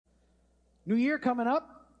New year coming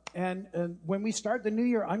up, and when we start the new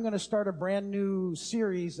year, I'm going to start a brand new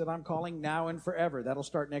series that I'm calling Now and Forever. That'll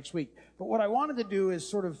start next week. But what I wanted to do is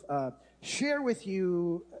sort of share with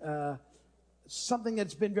you something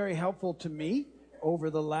that's been very helpful to me over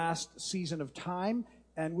the last season of time,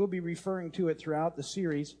 and we'll be referring to it throughout the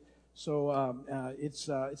series. So it's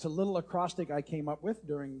a little acrostic I came up with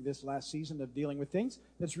during this last season of dealing with things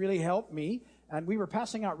that's really helped me. And we were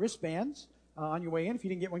passing out wristbands on your way in. If you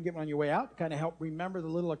didn't get one on your way out. Kind of help remember the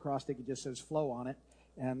little acrostic. It just says flow on it.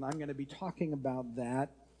 And I'm going to be talking about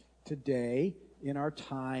that today in our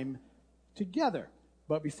time together.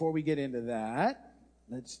 But before we get into that,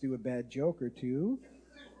 let's do a bad joke or two.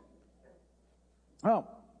 Oh,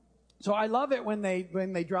 so I love it when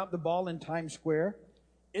they drop the ball in Times Square.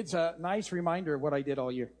 It's a nice reminder of what I did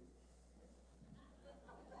all year.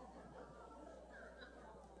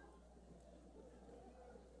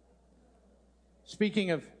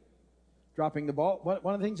 Speaking of dropping the ball,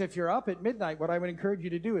 one of the things, if you're up at midnight, what I would encourage you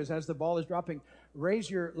to do is, as the ball is dropping, raise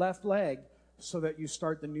your left leg so that you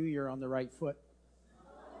start the new year on the right foot.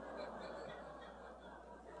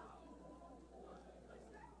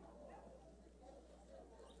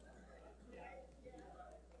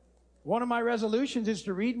 One of my resolutions is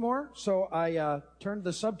to read more, so I turned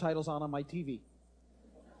the subtitles on my TV.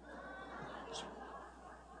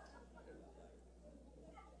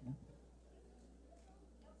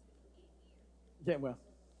 Yeah, well,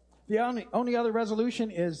 the only other resolution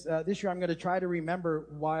is this year I'm going to try to remember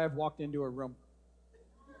why I've walked into a room.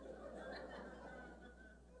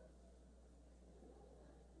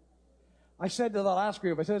 I said to the last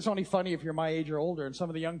group, I said, it's only funny if you're my age or older, and some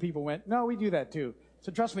of the young people went, no, we do that too.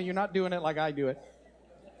 So trust me, you're not doing it like I do it.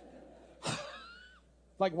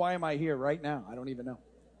 Like, why am I here right now? I don't even know.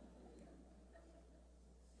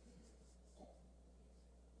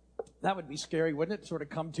 That would be scary, wouldn't it? Sort of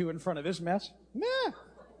come to in front of this mess? Nah.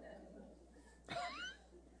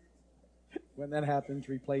 When that happens,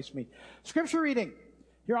 replace me. Scripture reading.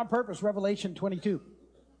 Here on purpose, Revelation 22.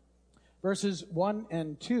 Verses 1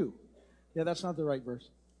 and 2. Yeah, that's not the right verse.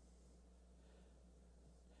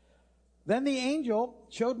 Then the angel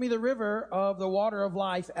showed me the river of the water of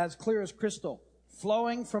life as clear as crystal,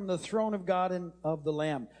 flowing from the throne of God and of the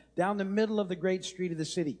Lamb, down the middle of the great street of the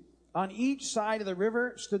city. On each side of the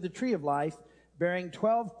river stood the tree of life, bearing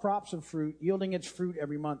 12 crops of fruit, yielding its fruit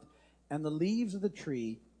every month. And the leaves of the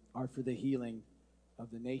tree are for the healing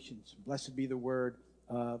of the nations. Blessed be the word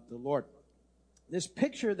of the Lord. This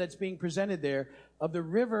picture that's being presented there of the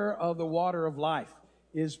river of the water of life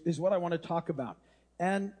is what I want to talk about.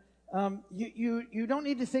 And you don't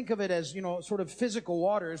need to think of it as, sort of physical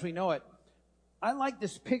water as we know it. I like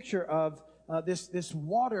this picture of this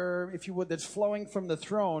water, if you would, that's flowing from the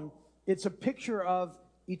throne. It's a picture of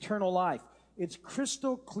eternal life. It's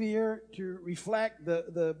crystal clear to reflect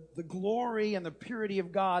the glory and the purity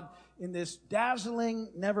of God in this dazzling,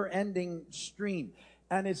 never-ending stream.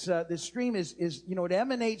 And it's this stream is it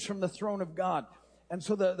emanates from the throne of God. And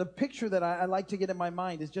so the picture that I like to get in my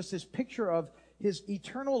mind is just this picture of His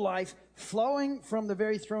eternal life flowing from the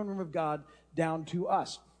very throne room of God down to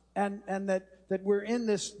us. And that we're in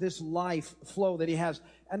this life flow that He has.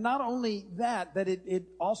 And not only that it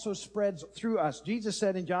also spreads through us. Jesus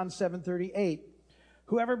said in John 7:38,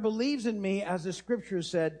 whoever believes in me, as the scripture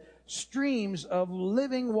said, streams of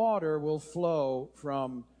living water will flow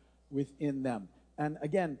from within them. And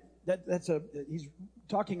again, he's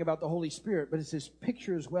talking about the Holy Spirit, but it's this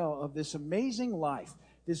picture as well of this amazing life,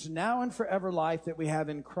 this now and forever life that we have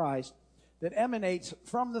in Christ that emanates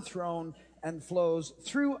from the throne and flows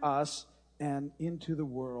through us and into the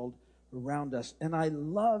world around us. And I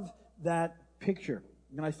love that picture,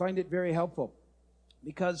 and I find it very helpful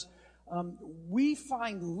because we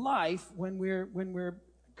find life when we're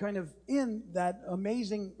kind of in that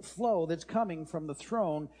amazing flow that's coming from the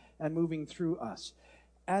throne and moving through us.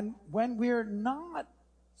 And when we're not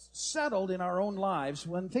settled in our own lives,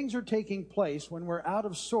 when things are taking place, when we're out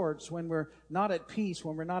of sorts, when we're not at peace,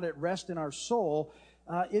 when we're not at rest in our soul,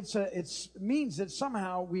 it means that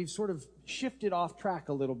somehow we've sort of shifted off track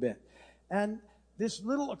a little bit. And this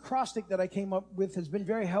little acrostic that I came up with has been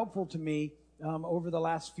very helpful to me over the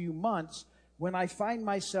last few months when I find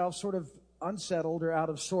myself sort of unsettled or out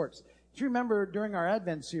of sorts. Do you remember during our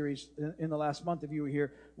Advent series in the last month, if you were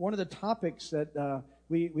here, one of the topics that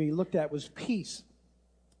we looked at was peace.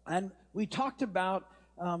 And we talked about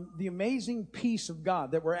the amazing peace of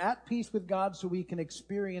God, that we're at peace with God so we can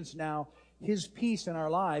experience now His peace in our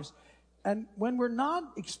lives. And when we're not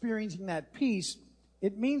experiencing that peace,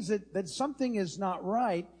 it means that something is not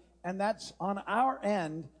right, and that's on our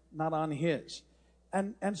end, not on His.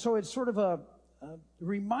 And so it's sort of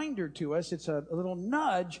reminder to us. It's a little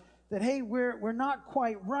nudge that, hey, we're not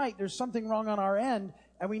quite right. There's something wrong on our end,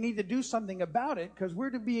 and we need to do something about it because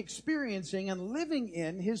we're to be experiencing and living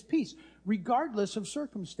in His peace, regardless of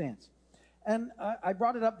circumstance. And I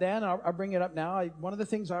brought it up then. I'll bring it up now. One of the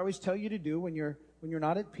things I always tell you to do when you're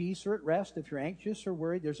not at peace or at rest, if you're anxious or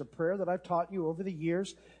worried, there's a prayer that I've taught you over the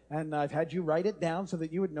years, and I've had you write it down so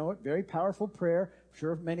that you would know it. Very powerful prayer. I'm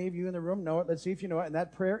sure many of you in the room know it. Let's see if you know it. And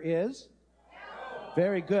that prayer is? Help.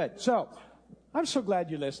 Very good. So, I'm so glad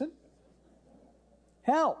you listened.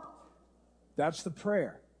 Help. That's the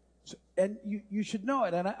prayer. So, and you should know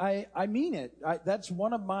it, and I mean it. That's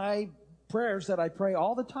one of my prayers that I pray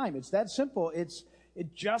all the time. It's that simple.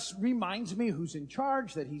 It just reminds me who's in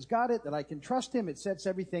charge, that He's got it, that I can trust Him. It sets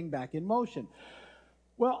everything back in motion.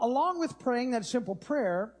 Well, along with praying that simple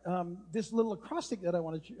prayer, this little acrostic that I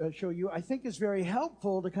want to show you, I think is very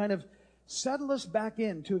helpful to kind of settle us back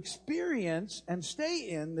in, to experience and stay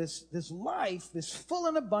in this life, this full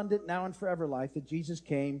and abundant now and forever life that Jesus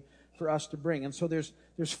came for us to bring. And so there's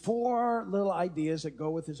 4 little ideas that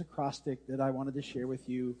go with this acrostic that I wanted to share with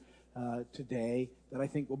you today that I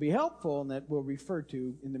think will be helpful and that we'll refer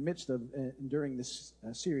to in the midst of during this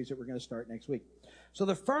series that we're going to start next week. So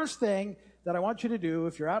the first thing that I want you to do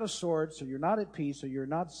if you're out of sorts or you're not at peace or you're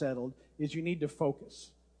not settled is you need to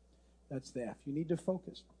focus. That's the F. You need to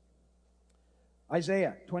focus.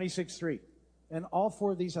 Isaiah 26:3. And all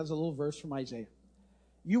 4 of these has a little verse from Isaiah.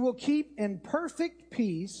 You will keep in perfect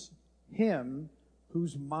peace him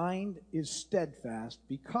whose mind is steadfast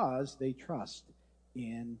because they trust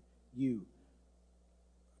in you.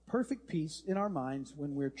 Perfect peace in our minds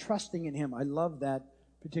when we're trusting in Him. I love that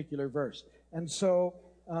particular verse. And so,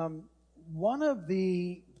 one of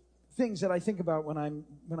the things that I think about when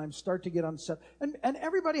I'm start to get unsettled, and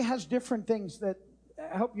everybody has different things that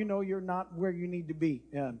help you know you're not where you need to be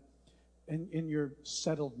in your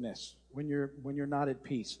settledness when you're not at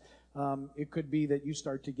peace. It could be that you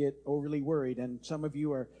start to get overly worried, and some of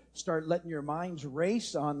you start letting your minds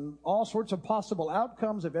race on all sorts of possible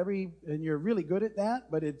outcomes and you're really good at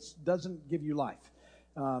that, but it doesn't give you life.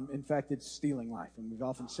 In fact, it's stealing life. And we've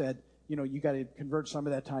often said, you got to convert some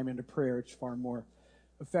of that time into prayer. It's far more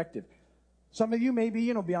effective. Some of you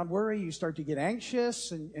maybe, beyond worry, you start to get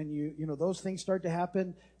anxious and you those things start to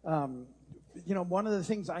happen. One of the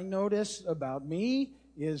things I notice about me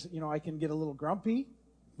is, I can get a little grumpy,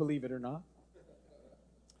 believe it or not.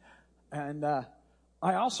 And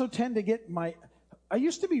I also tend to get I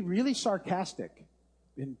used to be really sarcastic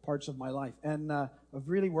in parts of my life. And I've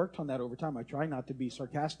really worked on that over time. I try not to be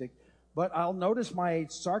sarcastic. But I'll notice my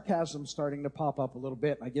sarcasm starting to pop up a little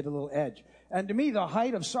bit. I get a little edge. And to me, the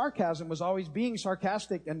height of sarcasm was always being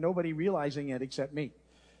sarcastic and nobody realizing it except me.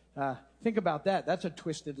 Think about that. That's a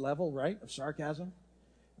twisted level, right, of sarcasm?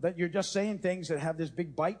 That you're just saying things that have this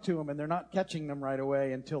big bite to them and they're not catching them right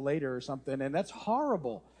away until later or something. And that's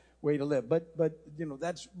horrible way to live. But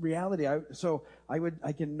that's reality.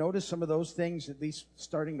 I can notice some of those things at least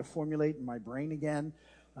starting to formulate in my brain again.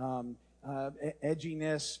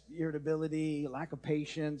 Edginess, irritability, lack of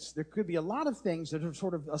patience. There could be a lot of things that are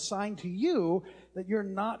sort of assigned to you that you're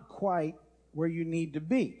not quite where you need to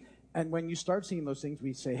be. And when you start seeing those things,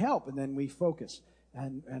 we say help, and then we focus.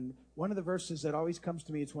 And one of the verses that always comes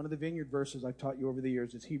to me, it's one of the vineyard verses I've taught you over the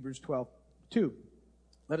years. It's Hebrews 12:2.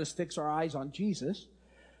 Let us fix our eyes on Jesus,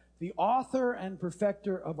 the author and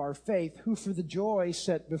perfecter of our faith, who for the joy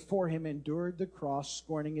set before him endured the cross,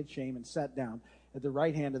 scorning its shame, and sat down at the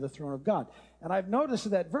right hand of the throne of God. And I've noticed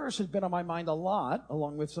that verse has been on my mind a lot,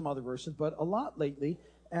 along with some other verses, but a lot lately,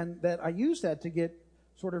 and that I use that to get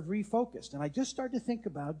sort of refocused. And I just start to think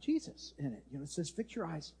about Jesus in it. It says, fix your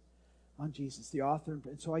eyes on Jesus, the author.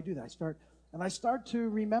 And so I do that. I start to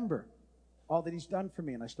remember all that he's done for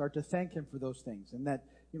me, and I start to thank him for those things. And that,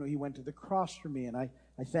 he went to the cross for me, and I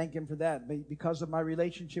thank him for that. Because of my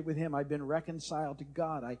relationship with him, I've been reconciled to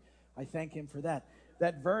God. I thank him for that.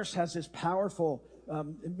 That verse has this powerful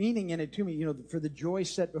meaning in it to me, for the joy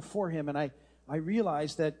set before him. And I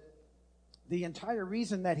realized that the entire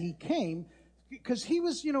reason that he came, because he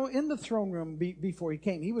was, in the throne room before he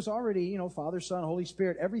came. He was already, Father, Son, Holy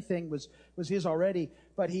Spirit, everything was his already.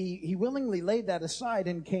 But he willingly laid that aside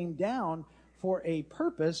and came down for a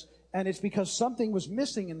purpose. And it's because something was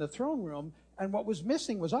missing in the throne room. And what was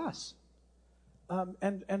missing was us.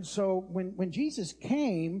 And so when Jesus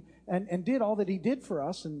came and did all that he did for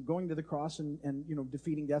us and going to the cross and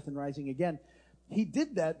defeating death and rising again, he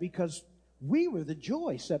did that because we were the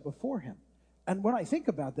joy set before him. And when I think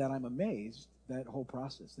about that, I'm amazed, that whole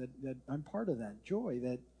process, that I'm part of that joy,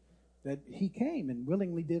 that he came and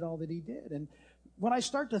willingly did all that he did. And when I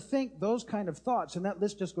start to think those kind of thoughts, and that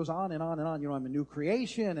list just goes on and on and on, I'm a new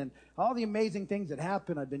creation and all the amazing things that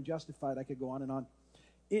happen, I've been justified, I could go on and on.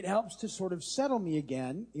 It helps to sort of settle me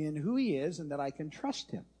again in who he is and that I can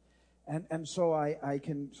trust him. And so I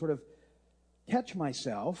can sort of catch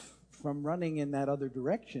myself from running in that other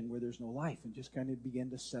direction where there's no life and just kind of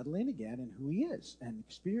begin to settle in again in who he is and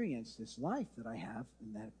experience this life that I have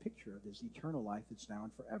in that picture of this eternal life that's now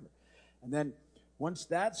and forever. And then once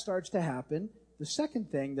that starts to happen, the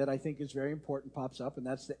second thing that I think is very important pops up, and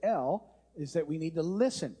that's the L, is that we need to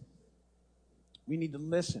listen. We need to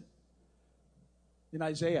listen. In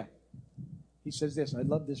Isaiah, he says this. I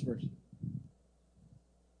love this verse.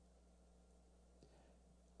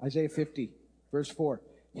 Isaiah 50, verse 4.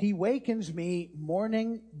 He wakens me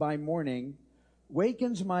morning by morning,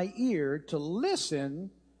 wakens my ear to listen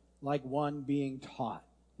like one being taught.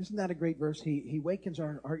 Isn't that a great verse? He wakens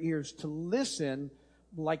our ears to listen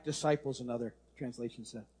like disciples, another translation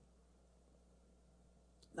says.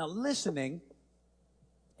 Now, listening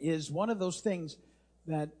is one of those things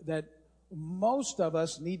that most of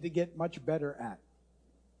us need to get much better at.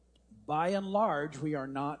 By and large, we are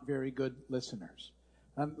not very good listeners.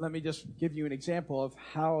 Let me just give you an example of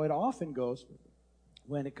how it often goes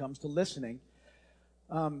when it comes to listening.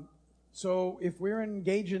 So if we're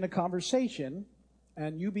engaged in a conversation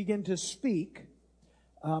and you begin to speak,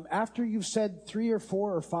 after you've said 3 or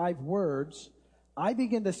 4 or 5 words, I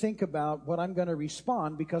begin to think about what I'm going to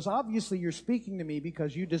respond, because obviously you're speaking to me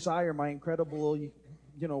because you desire my incredible,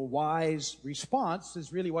 wise response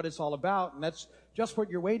is really what it's all about, and that's just what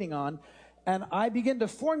you're waiting on. And I begin to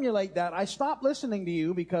formulate that. I stop listening to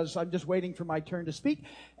you because I'm just waiting for my turn to speak.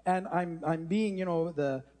 And I'm being,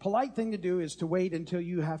 the polite thing to do is to wait until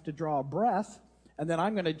you have to draw a breath. And then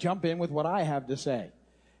I'm going to jump in with what I have to say.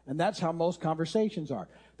 And that's how most conversations are.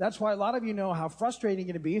 That's why a lot of you know how frustrating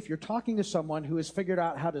it can be if you're talking to someone who has figured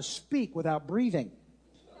out how to speak without breathing.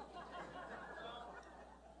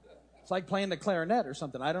 It's like playing the clarinet or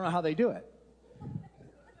something. I don't know how they do it.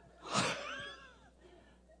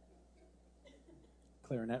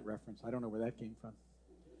 Clarinet reference. I don't know where that came from.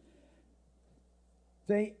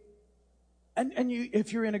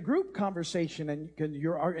 If you're in a group conversation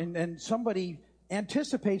and somebody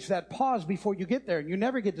anticipates that pause before you get there and you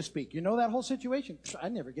never get to speak. You know that whole situation? I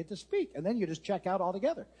never get to speak. And then you just check out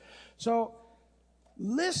altogether. So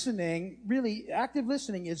listening, really active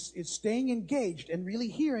listening is staying engaged and really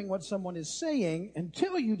hearing what someone is saying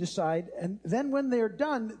until you decide. And then when they're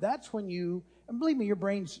done, that's when and believe me, your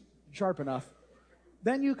brain's sharp enough.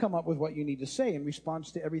 Then you come up with what you need to say in response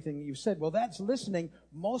to everything that you've said. Well, that's listening.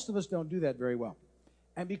 Most of us don't do that very well.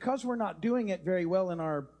 And because we're not doing it very well in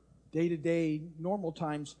our day-to-day normal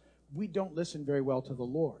times, we don't listen very well to the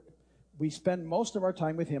Lord. We spend most of our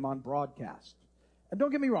time with him on broadcast. And don't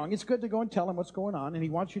get me wrong, it's good to go and tell him what's going on, and he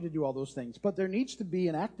wants you to do all those things. But there needs to be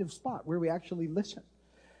an active spot where we actually listen.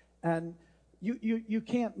 And you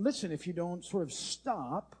can't listen if you don't sort of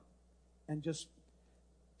stop and just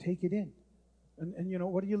take it in.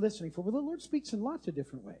 And what are you listening for? Well, the Lord speaks in lots of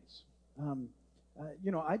different ways.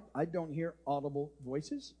 I don't hear audible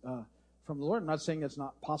voices from the Lord. I'm not saying that's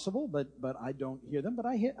not possible, but I don't hear them. But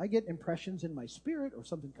I get impressions in my spirit, or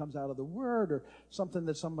something comes out of the Word, or something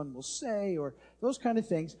that someone will say, or those kind of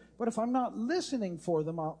things. But if I'm not listening for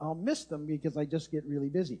them, I'll miss them because I just get really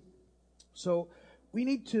busy. So we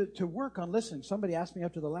need to work on listening. Somebody asked me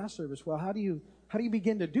after the last service, well, how do you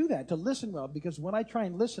begin to do that, to listen well? Because when I try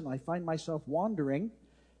and listen, I find myself wandering,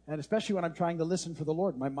 and especially when I'm trying to listen for the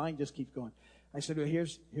Lord, my mind just keeps going. I said, well,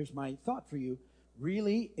 here's my thought for you.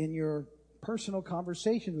 Really, in your personal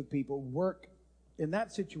conversation with people, work in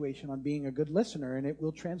that situation on being a good listener, and it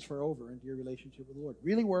will transfer over into your relationship with the Lord.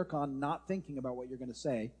 Really work on not thinking about what you're going to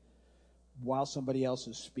say while somebody else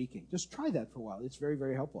is speaking. Just try that for a while. It's very,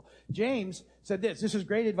 very helpful. James said this. This is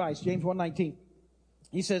great advice. James 1:19.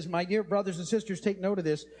 He says, my dear brothers and sisters, take note of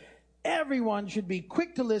this. Everyone should be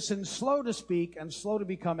quick to listen, slow to speak, and slow to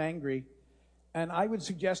become angry. And I would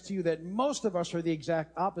suggest to you that most of us are the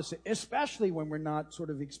exact opposite, especially when we're not sort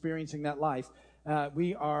of experiencing that life.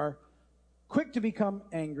 We are quick to become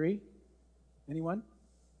angry. Anyone?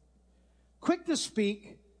 Quick to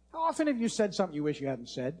speak. How often have you said something you wish you hadn't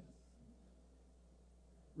said?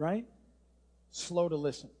 Right? Slow to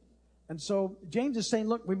listen. And so James is saying,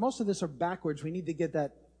 look, most of this are backwards. We need to get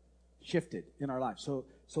that shifted in our lives. So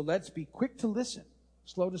let's be quick to listen,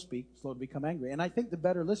 slow to speak, slow to become angry. And I think the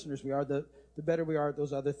better listeners we are, the better we are at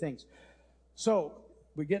those other things. So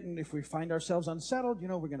if we find ourselves unsettled,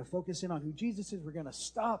 we're going to focus in on who Jesus is. We're going to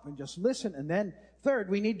stop and just listen. And then third,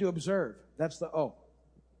 we need to observe. That's the O.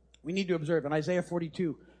 We need to observe. In Isaiah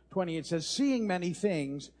 42:20, it says, seeing many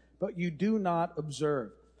things, but you do not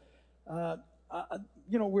observe.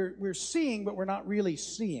 We're seeing, but we're not really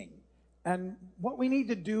seeing. And what we need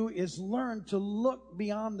to do is learn to look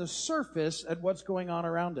beyond the surface at what's going on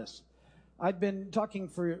around us. I've been talking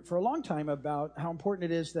for a long time about how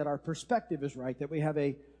important it is that our perspective is right, that we have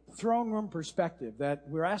a throne room perspective, that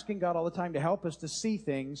we're asking God all the time to help us to see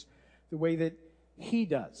things the way that He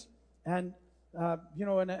does. And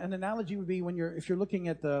an analogy would be if you're looking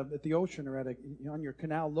at the ocean or on your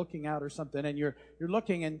canal looking out or something, and you're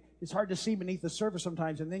looking and it's hard to see beneath the surface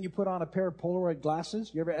sometimes, and then you put on a pair of Polaroid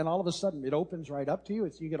glasses, and all of a sudden it opens right up to you.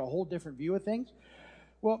 You get a whole different view of things.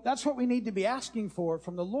 Well, that's what we need to be asking for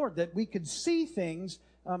from the Lord, that we could see things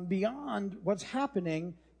beyond what's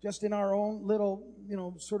happening just in our own little,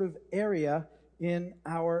 sort of area in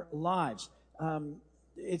our lives.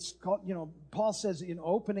 It's called, Paul says, in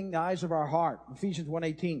opening the eyes of our heart, Ephesians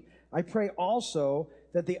 1:18, I pray also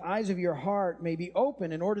that the eyes of your heart may be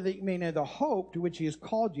open in order that you may know the hope to which He has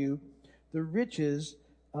called you, the riches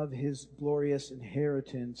of His glorious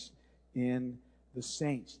inheritance in the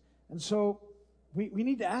saints. And so we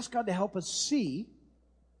need to ask God to help us see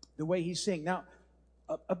the way He's seeing. Now,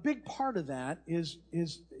 a big part of that is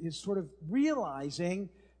sort of realizing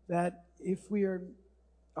that if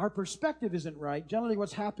our perspective isn't right, generally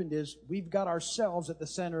what's happened is we've got ourselves at the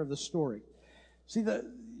center of the story. See,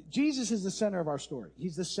 Jesus is the center of our story.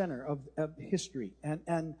 He's the center of history.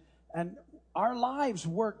 And our lives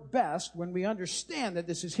work best when we understand that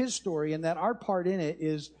this is His story and that our part in it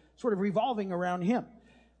is sort of revolving around Him.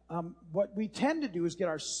 What we tend to do is get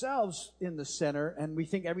ourselves in the center, and we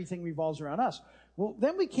think everything revolves around us. Well,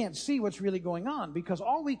 then we can't see what's really going on, because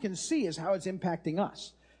all we can see is how it's impacting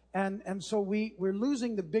us. And so we're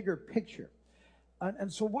losing the bigger picture.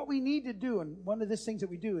 And so what we need to do, and one of the things that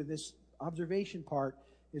we do in this observation part,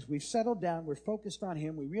 is we've settled down, we're focused on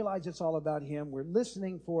Him, we realize it's all about Him, we're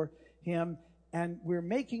listening for Him, and we're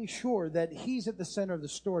making sure that He's at the center of the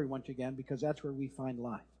story once again, because that's where we find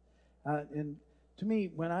life. And to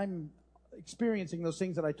me, when I'm experiencing those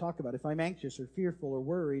things that I talk about, if I'm anxious or fearful or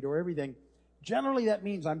worried or everything, generally that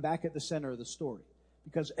means I'm back at the center of the story,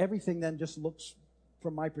 because everything then just looks,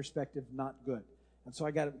 from my perspective, not good. And so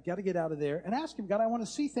I got to get out of there and ask Him, God, I want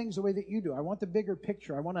to see things the way that You do. I want the bigger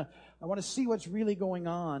picture. I want to see what's really going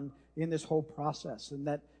on in this whole process, and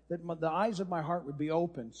that the eyes of my heart would be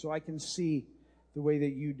open so I can see the way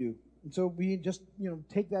that You do. And so we just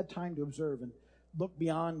take that time to observe and look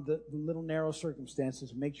beyond the little narrow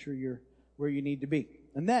circumstances and make sure you're where you need to be.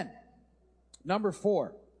 And then, number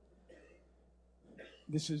 4.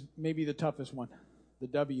 This is maybe the toughest one. The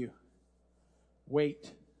W.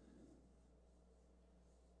 Wait.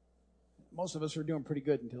 Most of us are doing pretty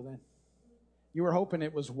good until then. You were hoping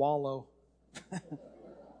it was wallow. I'm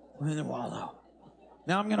going to wallow.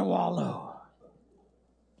 Now I'm going to wallow.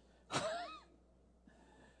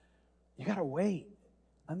 You got to wait.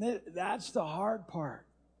 And that's the hard part,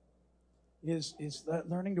 is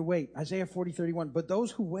learning to wait. Isaiah 40:31. But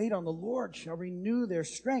those who wait on the Lord shall renew their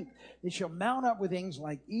strength. They shall mount up with wings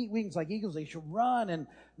like eagles. They shall run and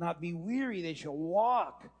not be weary. They shall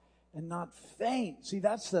walk and not faint. See,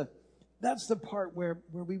 that's the part where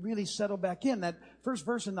we really settle back in. That first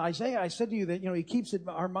verse in Isaiah, I said to you that He keeps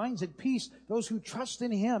our minds at peace, those who trust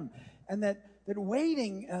in Him, and that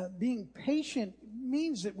waiting, being patient,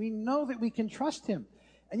 means that we know that we can trust Him.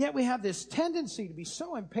 And yet we have this tendency to be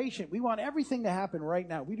so impatient. We want everything to happen right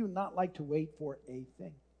now. We do not like to wait for a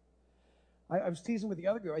thing. I was teasing with the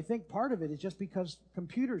other girl. I think part of it is just because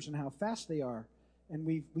computers and how fast they are. And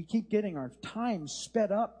we keep getting our time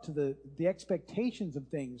sped up to the expectations of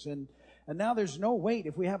things. And now there's no wait.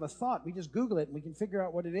 If we have a thought, we just Google it and we can figure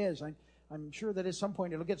out what it is. I'm sure that at some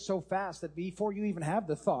point it'll get so fast that before you even have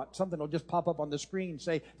the thought, something will just pop up on the screen and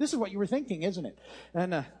say, this is what you were thinking, isn't it?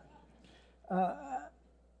 And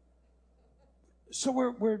so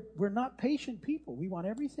we're not patient people. We want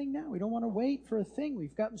everything now. We don't want to wait for a thing.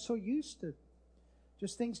 We've gotten so used to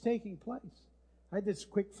just things taking place. I had this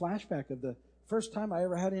quick flashback of the first time I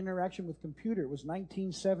ever had an interaction with a computer. It was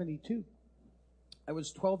 1972. I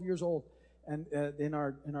was 12 years old, and in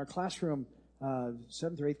our classroom,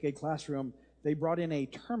 7th or 8th grade classroom, they brought in a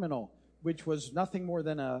terminal, which was nothing more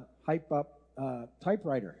than a hype-up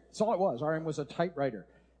typewriter. That's all it was. RM was a typewriter.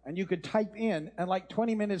 And you could type in, and like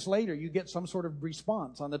 20 minutes later, you get some sort of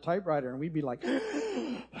response on the typewriter, and we'd be like,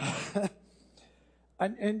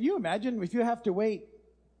 and you imagine if you have to wait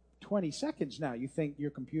 20 seconds now, you think your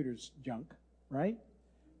computer's junk, right?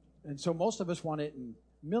 And so most of us want it in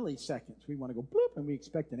milliseconds. We want to go bloop, and we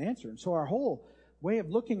expect an answer. And so our whole way of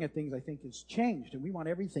looking at things, I think, has changed, and we want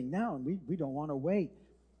everything now, and we don't want to wait.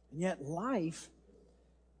 And yet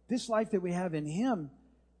this life that we have in Him,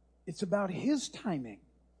 it's about His timing.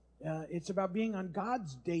 It's about being on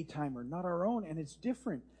God's day timer, not our own, and it's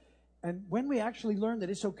different. And when we actually learn that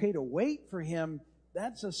it's okay to wait for Him,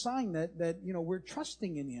 that's a sign that we're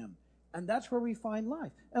trusting in Him. And that's where we find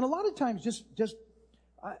life. And a lot of times,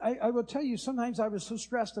 I will tell you, sometimes I was so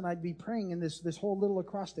stressed and I'd be praying in this whole little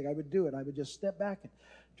acrostic. I would do it. I would just step back and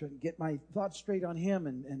try to get my thoughts straight on Him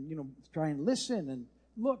and try and listen and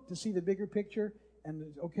look to see the bigger picture.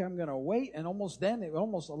 And okay, I'm going to wait. And a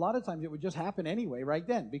lot of times it would just happen anyway, right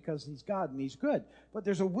then, because He's God and He's good. But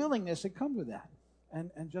there's a willingness that comes with that.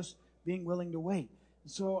 And just being willing to wait.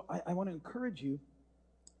 So I want to encourage you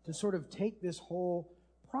to sort of take this whole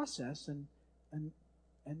process and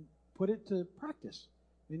put it to practice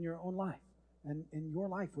in your own life and in your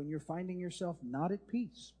life when you're finding yourself not at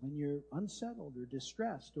peace, when you're unsettled or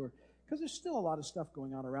distressed, or because there's still a lot of stuff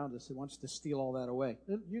going on around us that wants to steal all that away.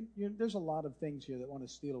 There's a lot of things here that want to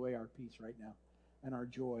steal away our peace right now and our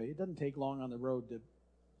joy. It doesn't take long on the road to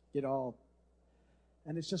get all,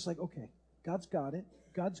 and it's just like, okay, God's got it.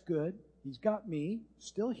 God's good. He's got me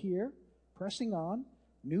still here, pressing on,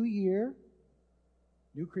 new year,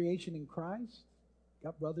 new creation in Christ,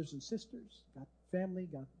 got brothers and sisters, got family,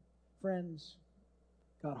 got friends,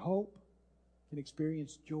 got hope, can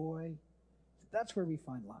experience joy. That's where we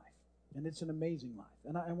find life. And it's an amazing life.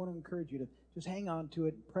 And I want to encourage you to just hang on to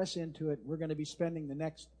it, press into it. We're going to be spending the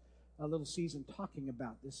next little season talking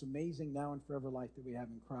about this amazing now and forever life that we have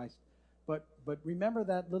in Christ. But remember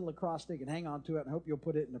that little acrostic and hang on to it. I hope you'll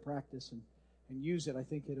put it into practice and use it. I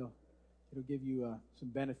think it'll give you some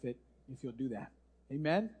benefit if you'll do that.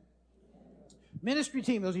 Amen? Ministry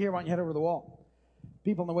team, those of you here, why don't you head over the wall?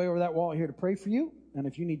 People on the way over that wall are here to pray for you. And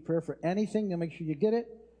if you need prayer for anything, then make sure you get it.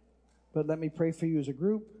 But let me pray for you as a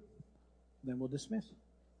group. Then we'll dismiss.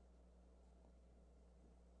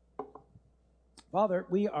 Father,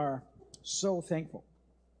 we are so thankful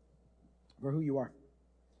for who you are.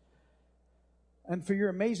 And for your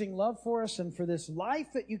amazing love for us and for this life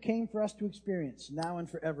that you came for us to experience now and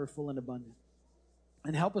forever, full and abundant.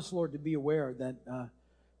 And help us, Lord, to be aware that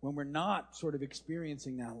when we're not sort of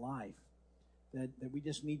experiencing that life, that we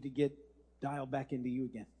just need to get dialed back into you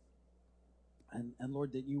again. And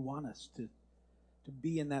Lord, that you want us to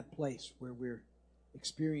be in that place where we're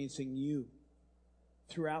experiencing you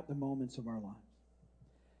throughout the moments of our lives.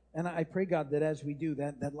 And I pray, God, that as we do,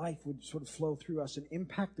 that life would sort of flow through us and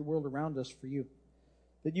impact the world around us for you.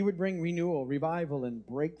 That you would bring renewal, revival, and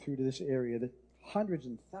breakthrough to this area. That hundreds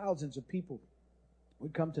and thousands of people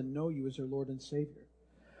would come to know you as their Lord and Savior.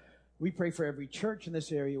 We pray for every church in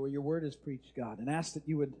this area where your word is preached, God, and ask that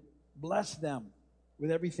you would bless them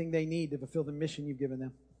with everything they need to fulfill the mission you've given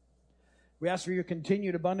them. We ask for your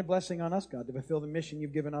continued abundant blessing on us, God, to fulfill the mission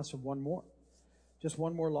you've given us of one more. Just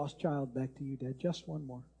one more lost child back to you, Dad. Just one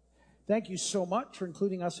more. Thank you so much for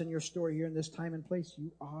including us in your story here in this time and place.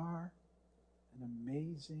 You are an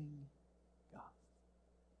amazing God.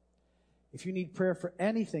 If you need prayer for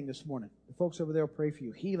anything this morning, the folks over there will pray for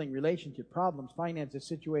you. Healing, relationship, problems, finances,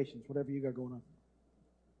 situations, whatever you got going on.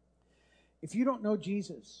 If you don't know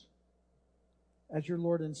Jesus as your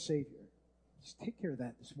Lord and Savior, just take care of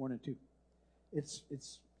that this morning too.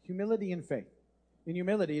 It's humility and faith. In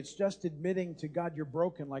humility, it's just admitting to God you're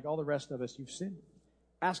broken like all the rest of us. You've sinned.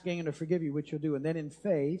 Asking Him to forgive you, which you'll do. And then in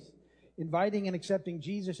faith, inviting and accepting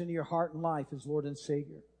Jesus into your heart and life as Lord and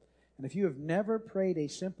Savior. And if you have never prayed a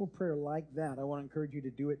simple prayer like that, I want to encourage you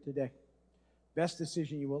to do it today. Best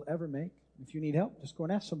decision you will ever make. If you need help, just go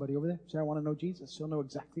and ask somebody over there. Say, I want to know Jesus. He'll know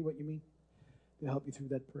exactly what you mean. They'll help you through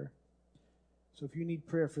that prayer. So if you need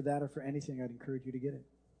prayer for that or for anything, I'd encourage you to get it.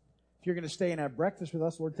 If you're going to stay and have breakfast with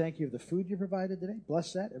us, Lord, thank you for the food you provided today.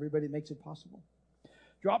 Bless that. Everybody makes it possible.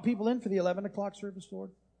 Drop people in for the 11 o'clock service, Lord.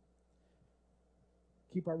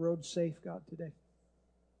 Keep our roads safe, God, today.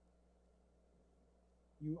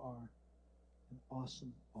 You are an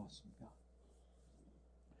awesome, awesome God.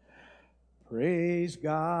 Praise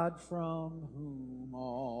God from whom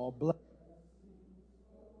all blessings.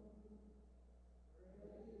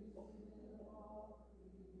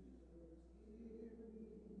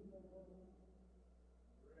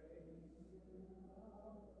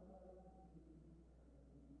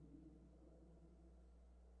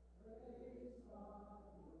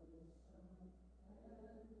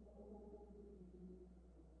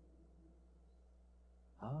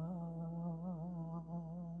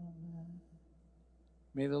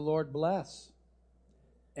 May the Lord bless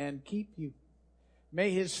and keep you.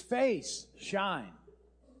 May His face shine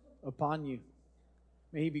upon you.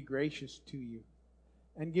 May He be gracious to you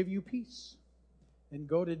and give you peace. And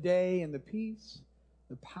go today in the peace,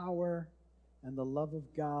 the power, and the love of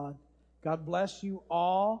God. God bless you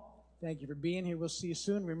all. Thank you for being here. We'll see you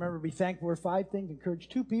soon. Remember, be thankful for 5 things. Encourage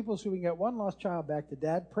 2 people so we can get 1 lost child back to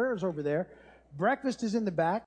Dad. Prayer's over there. Breakfast is in the back.